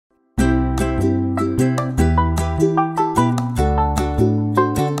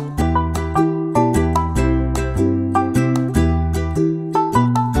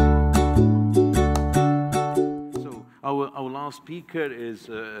Our speaker is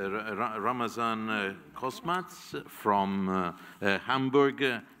Ramazan Korkmaz from Hamburg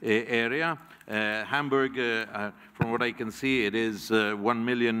area. Hamburg, from what I can see, it is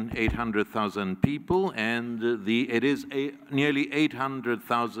 1,800,000 people, and it is nearly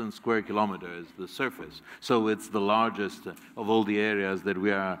 800,000 square kilometers, the surface. So it's the largest of all the areas that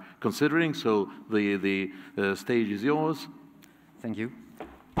we are considering. So the stage is yours. Thank you.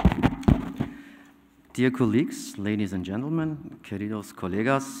 Dear colleagues, ladies and gentlemen, queridos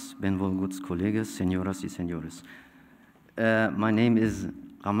colegas, benvolguts colegas, señoras y señores. My name is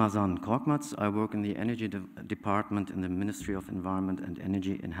Ramazan Korkmaz. I work in the Energy Department in the Ministry of Environment and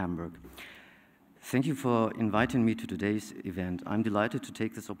Energy in Hamburg. Thank you for inviting me to today's event. I'm delighted to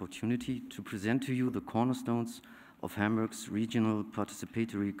take this opportunity to present to you the cornerstones of Hamburg's regional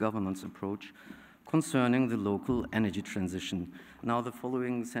participatory governance approach concerning the local energy transition. Now the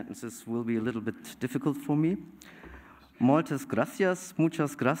following sentences will be a little bit difficult for me. Muchas gracias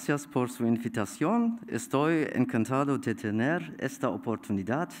por su invitación. Estoy encantado de tener esta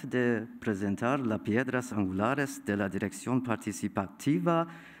oportunidad de presentar las piedras angulares de la dirección participativa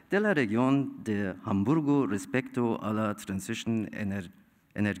de la región de Hamburgo respecto a la transición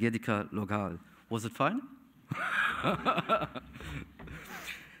energética local. Was it fine?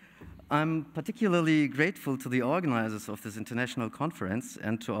 I'm particularly grateful to the organizers of this international conference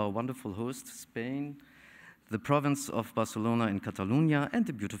and to our wonderful host, Spain, the province of Barcelona in Catalonia, and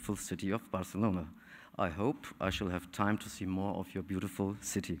the beautiful city of Barcelona. I hope I shall have time to see more of your beautiful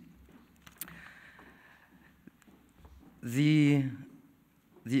city. The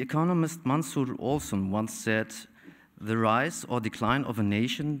economist Mansur Olson once said, "The rise or decline of a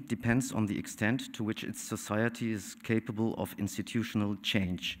nation depends on the extent to which its society is capable of institutional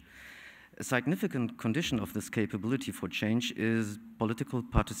change." A significant condition of this capability for change is political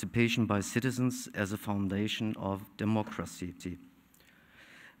participation by citizens as a foundation of democracy.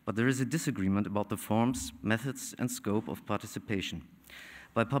 But there is a disagreement about the forms, methods, and scope of participation.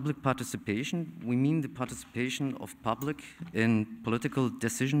 By public participation, we mean the participation of public in political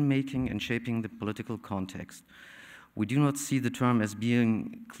decision-making and shaping the political context. We do not see the term as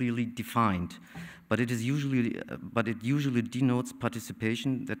being clearly defined, but it usually denotes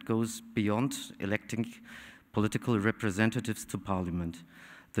participation that goes beyond electing political representatives to parliament.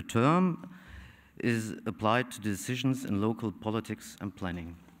 The term is applied to decisions in local politics and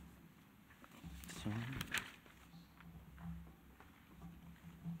planning.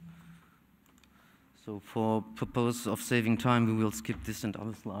 So for purpose of saving time, we will skip this and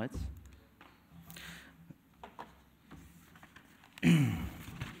other slides.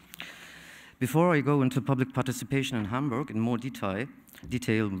 Before I go into public participation in Hamburg in more detail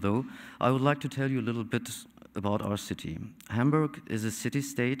though, I would like to tell you a little bit about our city. Hamburg is a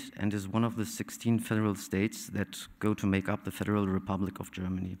city-state and is one of the 16 federal states that go to make up the Federal Republic of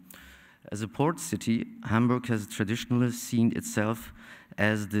Germany. As a port city, Hamburg has traditionally seen itself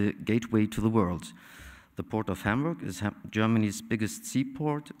as the gateway to the world. The port of Hamburg is Germany's biggest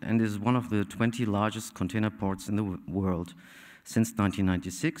seaport and is one of the 20 largest container ports in the world. Since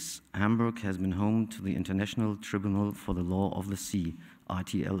 1996, Hamburg has been home to the International Tribunal for the Law of the Sea,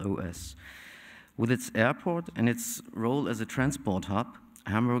 ITLOS. With its airport and its role as a transport hub,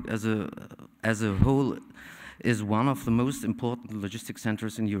 Hamburg as a whole is one of the most important logistics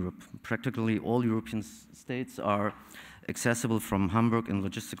centers in Europe. Practically all European states are accessible from Hamburg in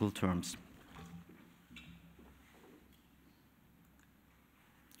logistical terms.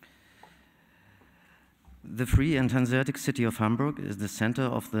 The free and Hanseatic city of Hamburg is the center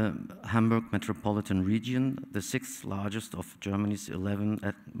of the Hamburg metropolitan region, the sixth largest of Germany's 11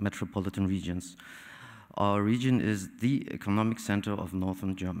 metropolitan regions. Our region is the economic center of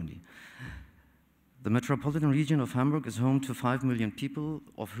northern Germany. The metropolitan region of Hamburg is home to 5 million people,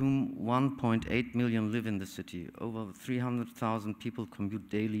 of whom 1.8 million live in the city. Over 300,000 people commute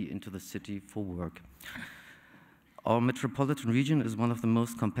daily into the city for work. Our metropolitan region is one of the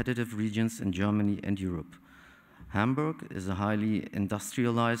most competitive regions in Germany and Europe. Hamburg is a highly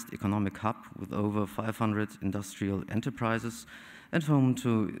industrialized economic hub with over 500 industrial enterprises and home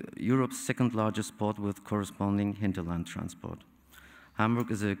to Europe's second largest port with corresponding hinterland transport. Hamburg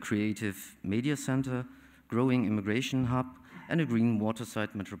is a creative media center, growing immigration hub, and a green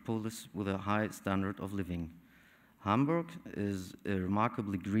waterside metropolis with a high standard of living. Hamburg is a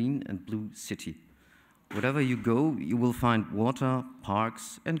remarkably green and blue city. Wherever you go, you will find water,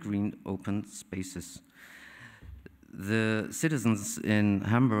 parks, and green open spaces. The citizens in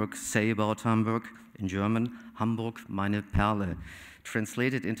Hamburg say about Hamburg, in German, Hamburg meine Perle.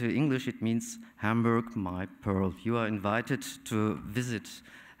 Translated into English, it means Hamburg, my pearl. You are invited to visit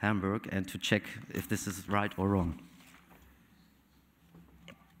Hamburg and to check if this is right or wrong.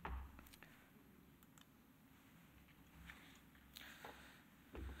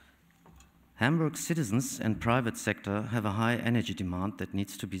 Hamburg citizens and private sector have a high energy demand that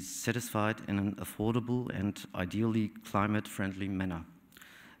needs to be satisfied in an affordable and ideally climate-friendly manner.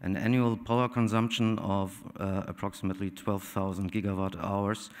 An annual power consumption of approximately 12,000 gigawatt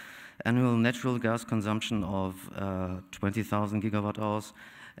hours, annual natural gas consumption of 20,000 gigawatt hours,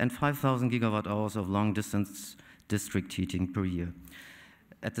 and 5,000 gigawatt hours of long-distance district heating per year.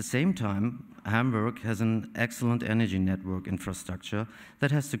 At the same time, Hamburg has an excellent energy network infrastructure that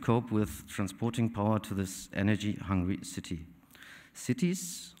has to cope with transporting power to this energy-hungry city.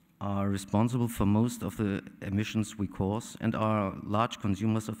 Cities are responsible for most of the emissions we cause and are large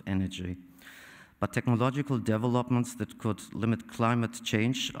consumers of energy. But technological developments that could limit climate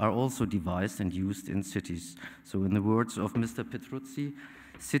change are also devised and used in cities. So in the words of Mr. Petruzzi,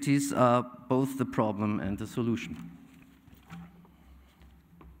 cities are both the problem and the solution.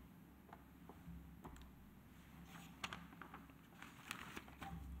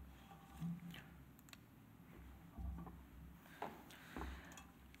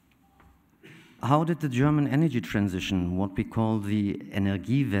 How did the German energy transition, what we call the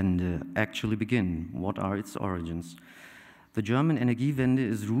Energiewende, actually begin? What are its origins? The German Energiewende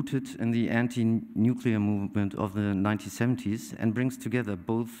is rooted in the anti-nuclear movement of the 1970s and brings together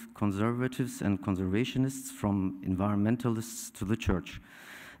both conservatives and conservationists, from environmentalists to the church.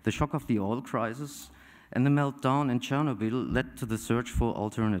 The shock of the oil crisis and the meltdown in Chernobyl led to the search for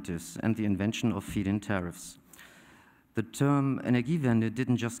alternatives and the invention of feed-in tariffs. The term Energiewende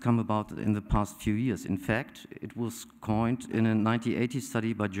didn't just come about in the past few years. In fact, it was coined in a 1980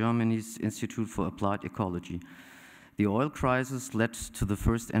 study by Germany's Institute for Applied Ecology. The oil crisis led to the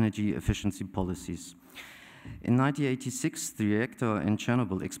first energy efficiency policies. In 1986, the reactor in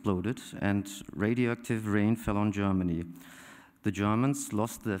Chernobyl exploded and radioactive rain fell on Germany. The Germans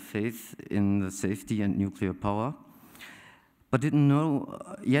lost their faith in the safety and nuclear power, but didn't know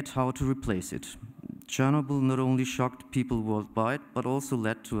yet how to replace it. Chernobyl not only shocked people worldwide, but also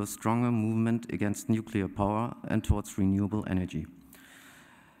led to a stronger movement against nuclear power and towards renewable energy.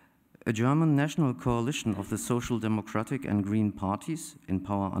 A German national coalition of the Social Democratic and Green parties, in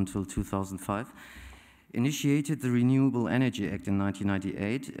power until 2005, initiated the Renewable Energy Act in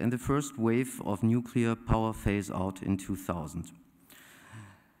 1998 and the first wave of nuclear power phase-out in 2000.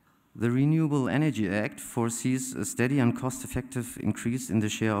 The Renewable Energy Act foresees a steady and cost-effective increase in the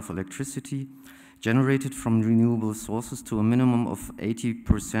share of electricity generated from renewable sources to a minimum of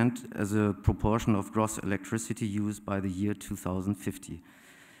 80% as a proportion of gross electricity use by the year 2050.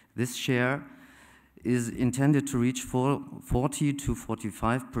 This share is intended to reach 40 to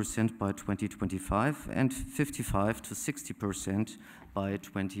 45% by 2025 and 55 to 60% by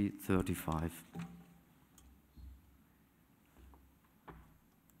 2035.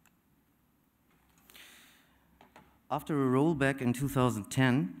 After a rollback in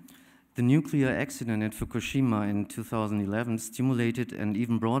 2010, the nuclear accident at Fukushima in 2011 stimulated an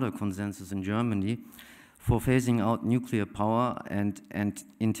even broader consensus in Germany for phasing out nuclear power and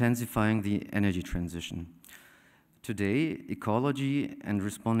intensifying the energy transition. Today, ecology and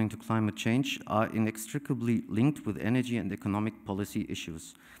responding to climate change are inextricably linked with energy and economic policy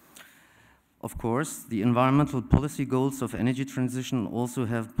issues. Of course, the environmental policy goals of energy transition also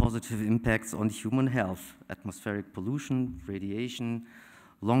have positive impacts on human health, atmospheric pollution, radiation,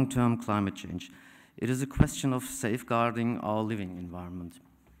 long-term climate change. It is a question of safeguarding our living environment.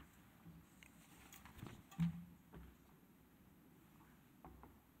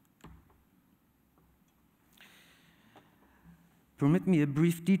 Permit me a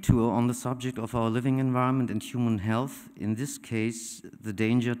brief detour on the subject of our living environment and human health, in this case, the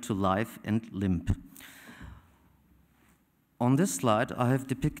danger to life and limb. On this slide, I have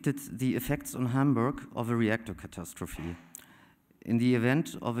depicted the effects on Hamburg of a reactor catastrophe. In the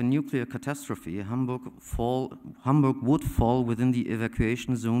event of a nuclear catastrophe, Hamburg would fall within the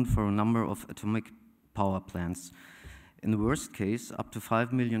evacuation zone for a number of atomic power plants. In the worst case, up to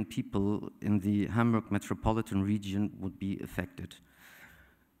 5 million people in the Hamburg metropolitan region would be affected.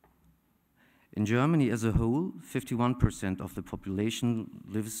 In Germany as a whole, 51% of the population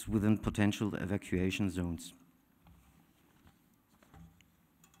lives within potential evacuation zones.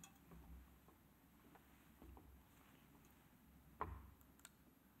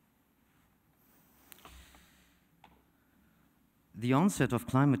 The onset of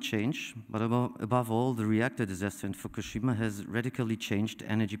climate change, but above all, the reactor disaster in Fukushima has radically changed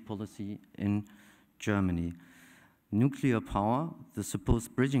energy policy in Germany. Nuclear power, the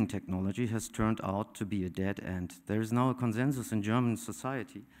supposed bridging technology, has turned out to be a dead end. There is now a consensus in German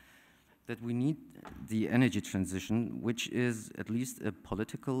society that we need the energy transition, which is at least a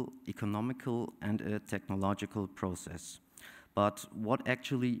political, economical, and a technological process. But what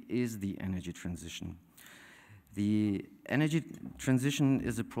actually is the energy transition? The energy transition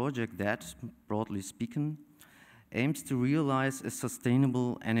is a project that, broadly speaking, aims to realize a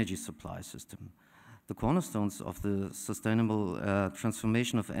sustainable energy supply system. The cornerstones of the sustainable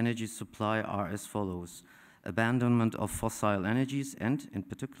transformation of energy supply are as follows: abandonment of fossil energies and, in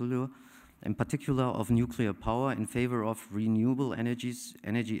particular of nuclear power in favor of renewable energies,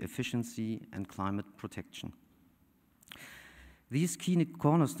 energy efficiency, and climate protection. These key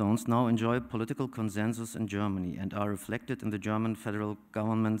cornerstones now enjoy political consensus in Germany and are reflected in the German federal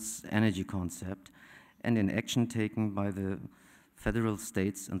government's energy concept and in action taken by the federal,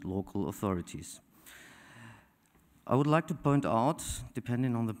 states, and local authorities. I would like to point out,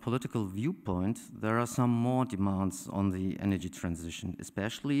 depending on the political viewpoint, there are some more demands on the energy transition,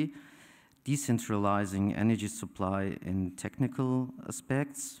 especially decentralizing energy supply in technical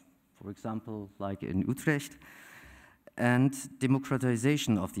aspects, for example, like in Utrecht, and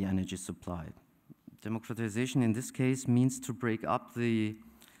democratization of the energy supply. Democratization in this case means to break up the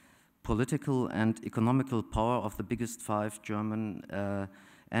political and economical power of the biggest 5 German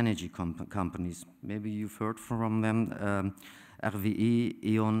energy companies. Maybe you've heard from them, RWE,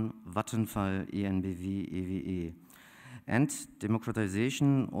 E.ON, Vattenfall, EnBW, EWE. And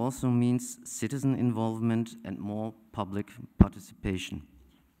democratization also means citizen involvement and more public participation.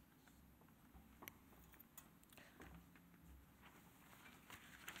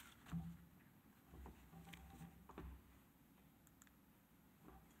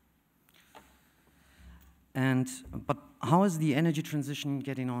 But how is the energy transition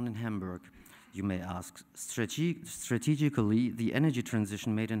getting on in Hamburg, you may ask? Strategically, the energy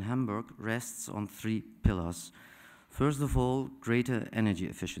transition made in Hamburg rests on 3 pillars. First of all, greater energy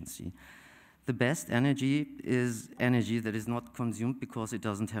efficiency. The best energy is energy that is not consumed because it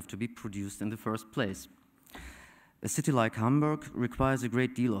doesn't have to be produced in the first place. A city like Hamburg requires a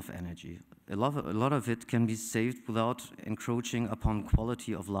great deal of energy. A lot of it can be saved without encroaching upon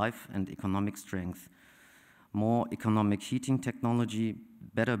quality of life and economic strength. More economic heating technology,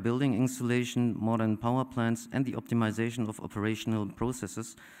 better building insulation, modern power plants, and the optimization of operational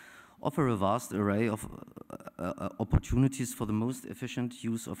processes offer a vast array of opportunities for the most efficient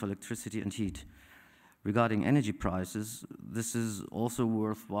use of electricity and heat. Regarding energy prices, this is also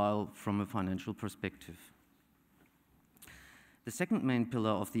worthwhile from a financial perspective. The second main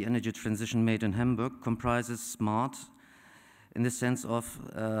pillar of the energy transition made in Hamburg comprises smart, in the sense of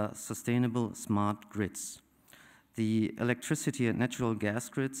sustainable smart grids. The electricity and natural gas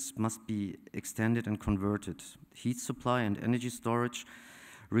grids must be extended and converted. Heat supply and energy storage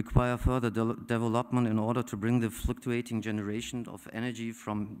require further development in order to bring the fluctuating generation of energy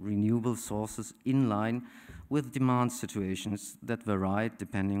from renewable sources in line with demand situations that vary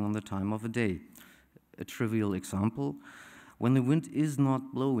depending on the time of the day. A trivial example: when the wind is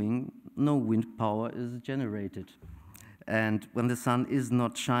not blowing, no wind power is generated. And when the sun is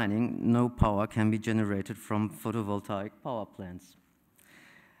not shining, no power can be generated from photovoltaic power plants.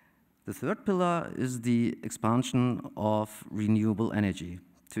 The third pillar is the expansion of renewable energy.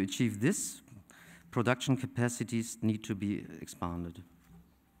 To achieve this, production capacities need to be expanded.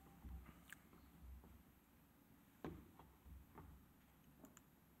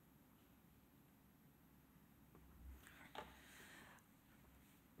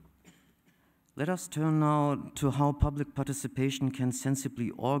 Let us turn now to how public participation can sensibly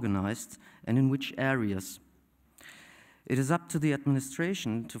be organized and in which areas. It is up to the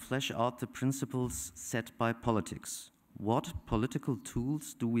administration to flesh out the principles set by politics. What political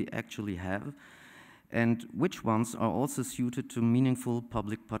tools do we actually have, and which ones are also suited to meaningful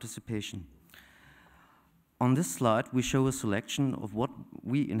public participation? On this slide, we show a selection of what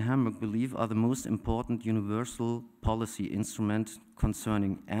we in Hamburg believe are the most important universal policy instruments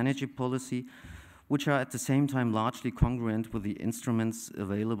concerning energy policy, which are at the same time largely congruent with the instruments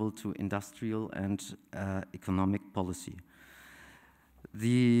available to industrial and economic policy.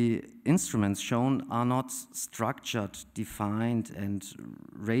 The instruments shown are not structured, defined, and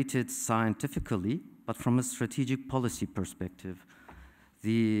rated scientifically, but from a strategic policy perspective.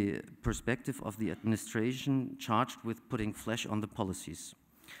 The perspective of the administration charged with putting flesh on the policies.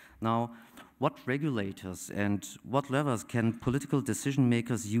 Now, what regulators and what levers can political decision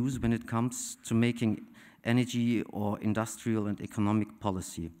makers use when it comes to making energy or industrial and economic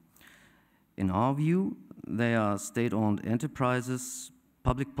policy? In our view, they are state-owned enterprises,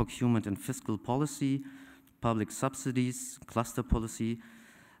 public procurement and fiscal policy, public subsidies, cluster policy,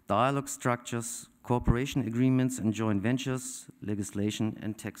 dialogue structures, cooperation agreements and joint ventures, legislation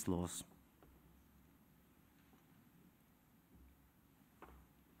and tax laws.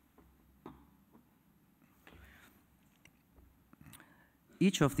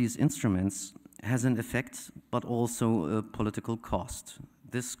 Each of these instruments has an effect, but also a political cost.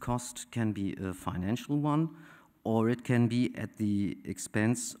 This cost can be a financial one, or it can be at the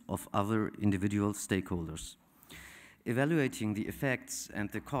expense of other individual stakeholders. Evaluating the effects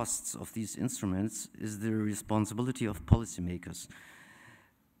and the costs of these instruments is the responsibility of policymakers.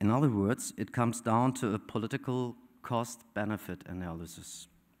 In other words, it comes down to a political cost-benefit analysis.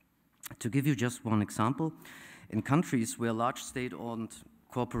 To give you just one example, in countries where large state-owned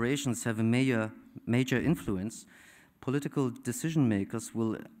corporations have a major influence, political decision makers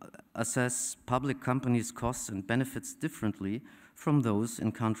will assess public companies' costs and benefits differently from those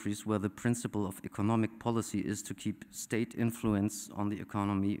in countries where the principle of economic policy is to keep state influence on the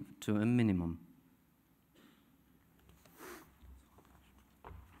economy to a minimum.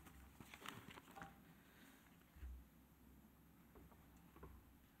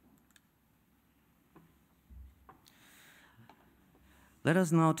 Let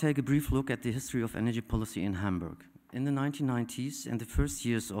us now take a brief look at the history of energy policy in Hamburg. In the 1990s and the first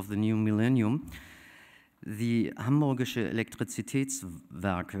years of the new millennium, the Hamburgische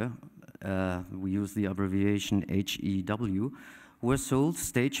Elektrizitätswerke, we use the abbreviation HEW, were sold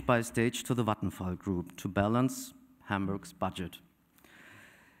stage by stage to the Vattenfall group to balance Hamburg's budget.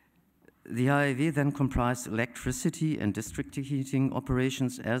 The HEW then comprised electricity and district heating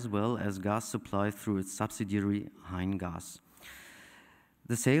operations as well as gas supply through its subsidiary Rheingas.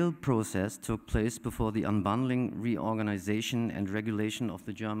 The sale process took place before the unbundling, reorganization and regulation of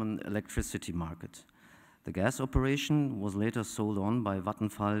the German electricity market. The gas operation was later sold on by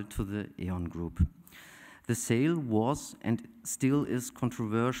Vattenfall to the E.ON Group. The sale was and still is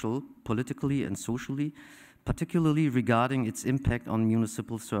controversial politically and socially, particularly regarding its impact on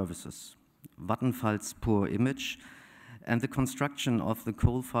municipal services. Vattenfall's poor image and the construction of the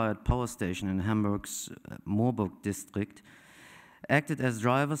coal-fired power station in Hamburg's Moorburg district acted as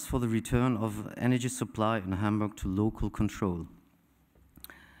drivers for the return of energy supply in Hamburg to local control.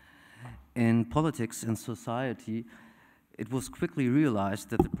 In politics and society, it was quickly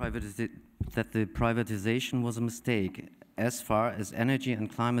realized that the privatization was a mistake as far as energy and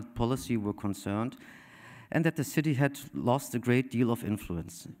climate policy were concerned, and that the city had lost a great deal of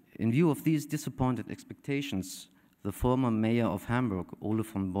influence. In view of these disappointed expectations, the former mayor of Hamburg, Ole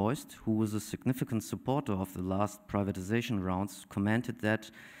von Beust, who was a significant supporter of the last privatization rounds, commented that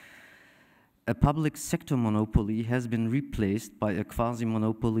a public sector monopoly has been replaced by a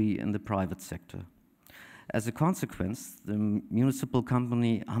quasi-monopoly in the private sector. As a consequence, the municipal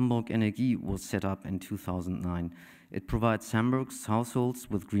company Hamburg Energie was set up in 2009. It provides Hamburg's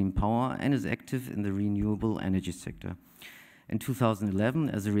households with green power and is active in the renewable energy sector. In 2011,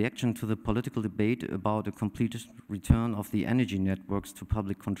 as a reaction to the political debate about a complete return of the energy networks to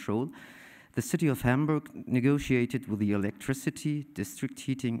public control, the city of Hamburg negotiated with the electricity, district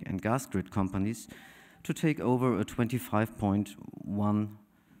heating, and gas grid companies to take over a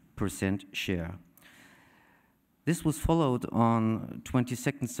 25.1% share. This was followed on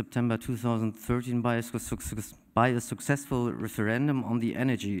 22nd September 2013 by a successful referendum on the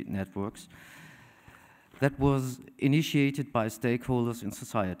energy networks that was initiated by stakeholders in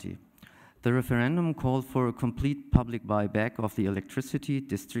society. The referendum called for a complete public buyback of the electricity,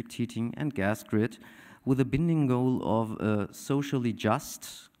 district heating, and gas grid with a binding goal of a socially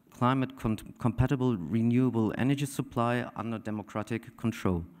just, climate-compatible renewable energy supply under democratic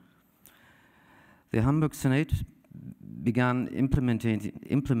control. The Hamburg Senate began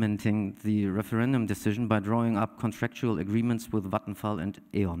implementing the referendum decision by drawing up contractual agreements with Vattenfall and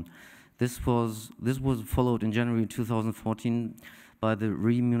E.ON. This was followed in January 2014 by the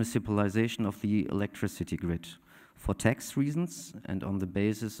remunicipalization of the electricity grid. For tax reasons and on the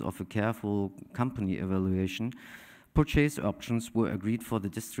basis of a careful company evaluation, purchase options were agreed for the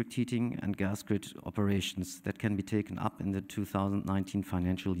district heating and gas grid operations that can be taken up in the 2019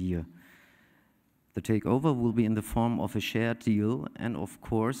 financial year. The takeover will be in the form of a share deal and, of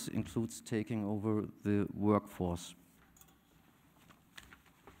course, includes taking over the workforce.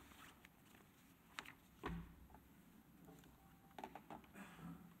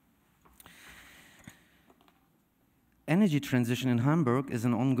 Energy transition in Hamburg is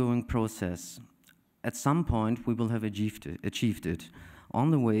an ongoing process. At some point, we will have achieved it.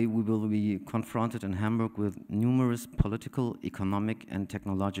 On the way, we will be confronted in Hamburg with numerous political, economic, and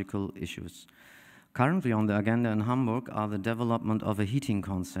technological issues. Currently on the agenda in Hamburg are the development of a heating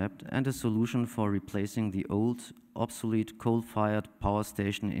concept and a solution for replacing the old, obsolete coal-fired power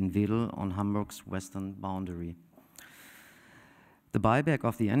station in Wedel on Hamburg's western boundary. The buyback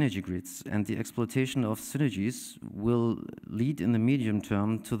of the energy grids and the exploitation of synergies will lead in the medium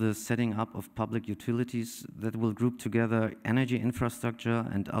term to the setting up of public utilities that will group together energy infrastructure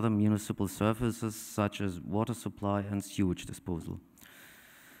and other municipal services such as water supply and sewage disposal.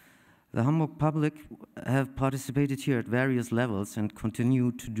 The Hamburg public have participated here at various levels and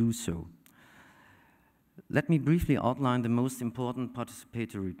continue to do so. Let me briefly outline the most important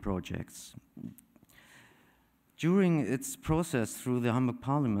participatory projects. During its process through the Hamburg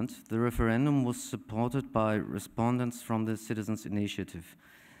Parliament, the referendum was supported by respondents from the Citizens' Initiative.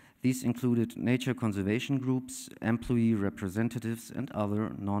 These included nature conservation groups, employee representatives, and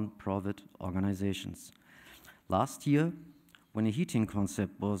other non-profit organizations. Last year, when a heating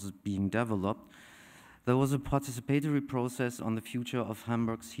concept was being developed, there was a participatory process on the future of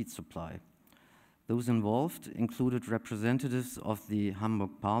Hamburg's heat supply. Those involved included representatives of the Hamburg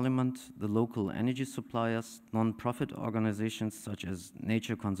Parliament, the local energy suppliers, non-profit organizations such as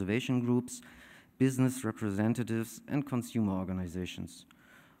nature conservation groups, business representatives, and consumer organizations.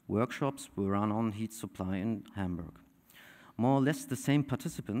 Workshops were run on heat supply in Hamburg. More or less the same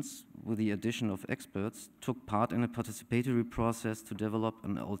participants, with the addition of experts, took part in a participatory process to develop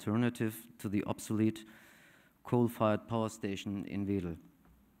an alternative to the obsolete coal-fired power station in Wedel.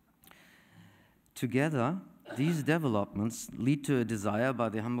 Together, these developments lead to a desire by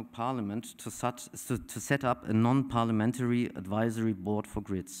the Hamburg Parliament to set up a non-parliamentary advisory board for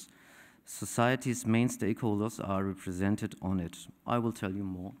grids. Society's main stakeholders are represented on it. I will tell you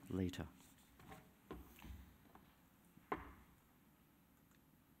more later.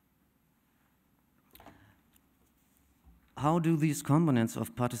 How do these components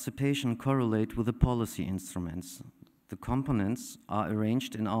of participation correlate with the policy instruments? The components are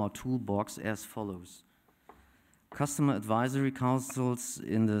arranged in our toolbox as follows. Customer advisory councils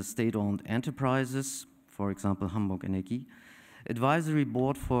in the state-owned enterprises, for example, Hamburg Energie, advisory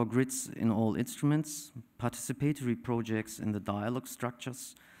board for grids in all instruments, participatory projects in the dialogue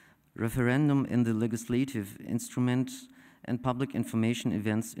structures, referendum in the legislative instrument, and public information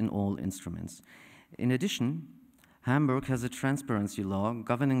events in all instruments. In addition, Hamburg has a transparency law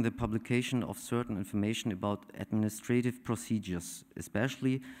governing the publication of certain information about administrative procedures,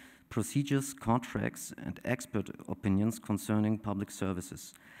 especially procedures, contracts, and expert opinions concerning public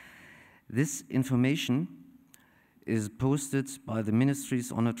services. This information is posted by the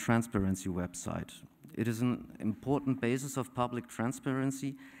ministries on a transparency website. It is an important basis of public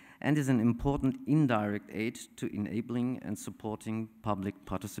transparency and is an important indirect aid to enabling and supporting public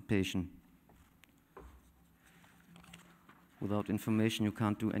participation. Without information, you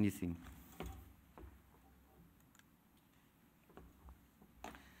can't do anything.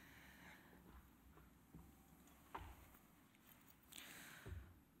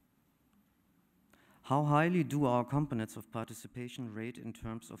 How highly do our components of participation rate in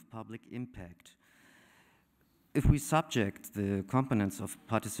terms of public impact? If we subject the components of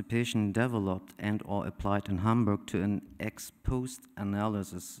participation developed and or applied in Hamburg to an ex-post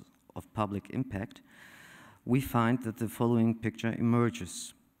analysis of public impact, we find that the following picture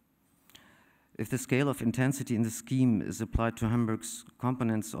emerges. If the scale of intensity in the scheme is applied to Hamburg's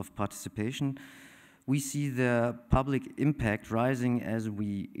components of participation, we see the public impact rising as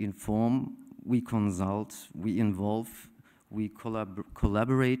we inform, we consult, we involve, we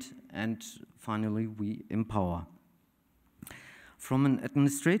collaborate, and finally we empower. From an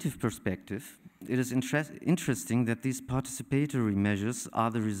administrative perspective, it is interesting that these participatory measures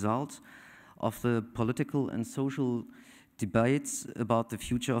are the result of the political and social debates about the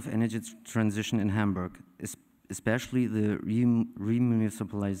future of energy transition in Hamburg, especially the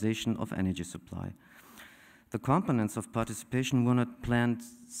remunicipalization of energy supply. The components of participation were not planned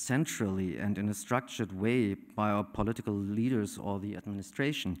centrally and in a structured way by our political leaders or the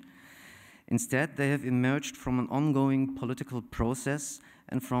administration. Instead, they have emerged from an ongoing political process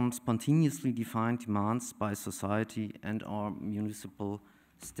and from spontaneously defined demands by society and our municipal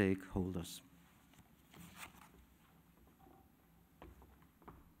stakeholders.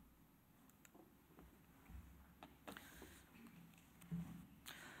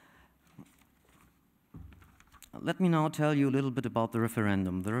 Let me now tell you a little bit about the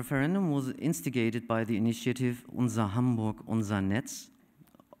referendum. The referendum was instigated by the initiative Unser Hamburg, unser Netz,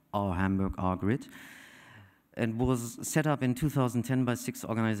 our Hamburg, our grid, and was set up in 2010 by 6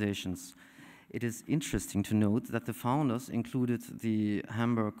 organizations. It is interesting to note that the founders included the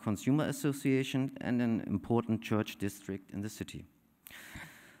Hamburg Consumer Association and an important church district in the city.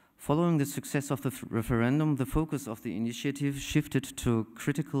 Following the success of the referendum, the focus of the initiative shifted to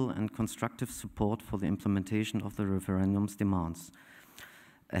critical and constructive support for the implementation of the referendum's demands.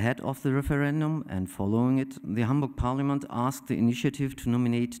 Ahead of the referendum and following it, the Hamburg Parliament asked the initiative to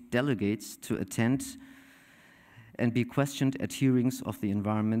nominate delegates to attend and be questioned at hearings of the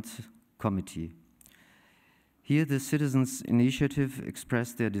Environment Committee. Here, the citizens' initiative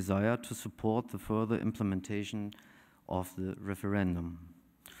expressed their desire to support the further implementation of the referendum.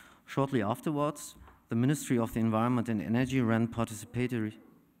 Shortly afterwards, the Ministry of the Environment and Energy ran participatory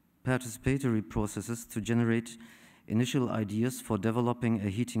processes to generate initial ideas for developing a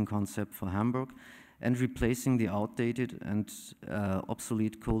heating concept for Hamburg and replacing the outdated and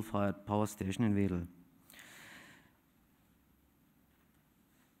obsolete coal-fired power station in Wedel.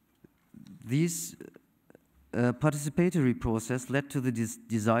 These participatory process led to the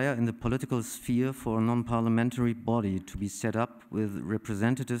desire in the political sphere for a non-parliamentary body to be set up with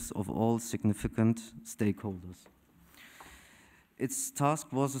representatives of all significant stakeholders. Its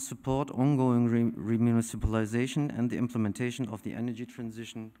task was to support ongoing remunicipalization and the implementation of the energy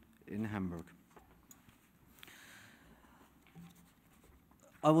transition in Hamburg.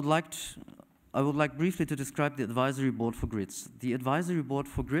 I would like briefly to describe the Advisory Board for Grids. The Advisory Board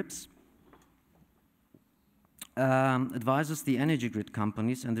for Grids advises the energy grid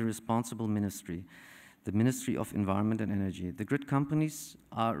companies and the responsible ministry, the Ministry of Environment and Energy. The grid companies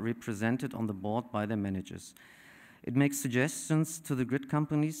are represented on the board by their managers. It makes suggestions to the grid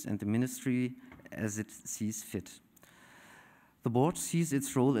companies and the ministry as it sees fit. The board sees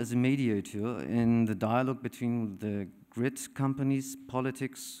its role as a mediator in the dialogue between the grid companies,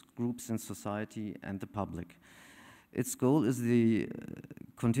 politics, groups in society, and the public. Its goal is the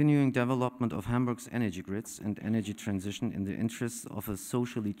continuing development of Hamburg's energy grids and energy transition in the interests of a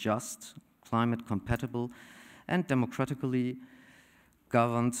socially just, climate-compatible, and democratically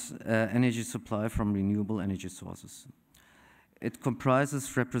governed energy supply from renewable energy sources. It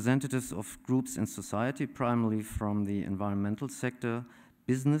comprises representatives of groups in society, primarily from the environmental sector,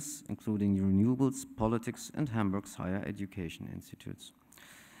 business, including renewables, politics, and Hamburg's higher education institutes.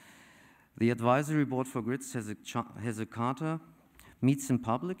 The Advisory Board for Grids has a charter, meets in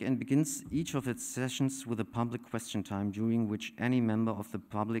public, and begins each of its sessions with a public question time, during which any member of the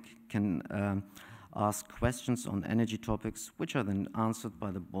public can ask questions on energy topics, which are then answered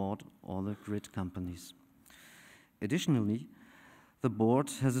by the board or the grid companies. Additionally, the board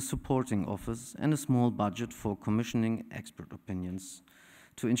has a supporting office and a small budget for commissioning expert opinions.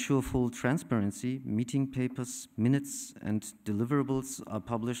 To ensure full transparency, meeting papers, minutes, and deliverables are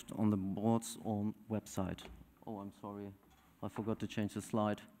published on the board's own website. Oh, I'm sorry, I forgot to change the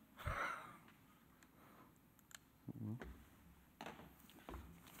slide.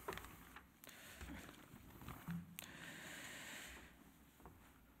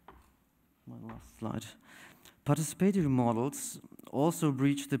 My last slide. Participatory models also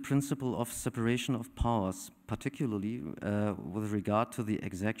breach the principle of separation of powers, particularly with regard to the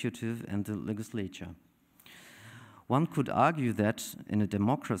executive and the legislature. One could argue that in a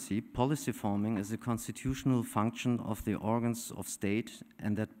democracy, policy forming is a constitutional function of the organs of state,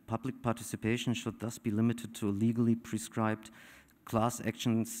 and that public participation should thus be limited to legally prescribed class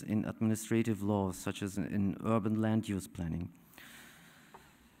actions in administrative laws, such as in urban land use planning.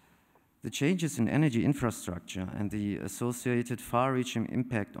 The changes in energy infrastructure and the associated far-reaching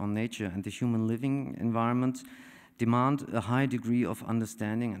impact on nature and the human living environment demand a high degree of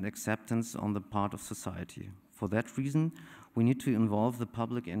understanding and acceptance on the part of society. For that reason, we need to involve the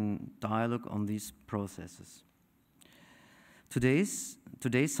public in dialogue on these processes. Today,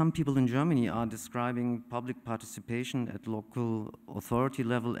 some people in Germany are describing public participation at local authority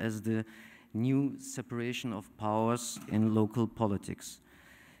level as the new separation of powers in local politics.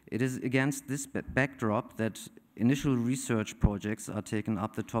 It is against this backdrop that initial research projects are taken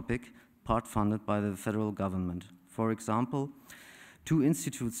up the topic, part funded by the federal government. For example, 2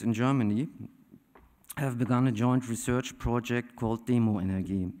 institutes in Germany have begun a joint research project called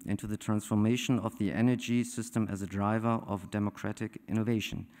Demo-Energie into the transformation of the energy system as a driver of democratic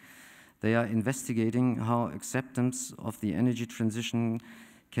innovation. They are investigating how acceptance of the energy transition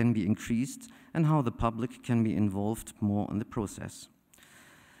can be increased and how the public can be involved more in the process.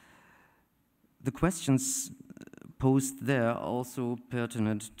 The questions posed there are also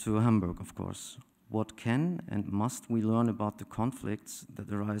pertinent to Hamburg, of course. What can and must we learn about the conflicts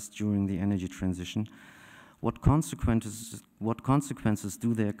that arise during the energy transition? What consequences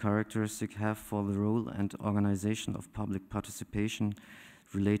do their characteristics have for the role and organization of public participation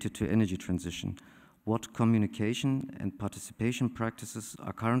related to energy transition? What communication and participation practices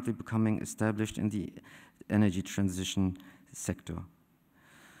are currently becoming established in the energy transition sector?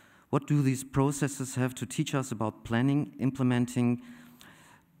 What do these processes have to teach us about planning, implementing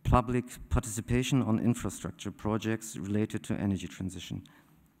public participation on infrastructure projects related to energy transition?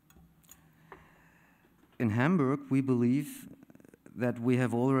 in Hamburg, we believe that we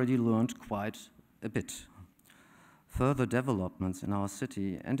have already learned quite a bit. Further developments in our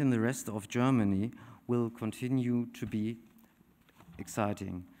city and in the rest of Germany will continue to be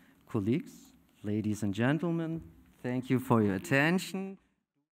exciting. Colleagues, ladies and gentlemen, thank you for your attention.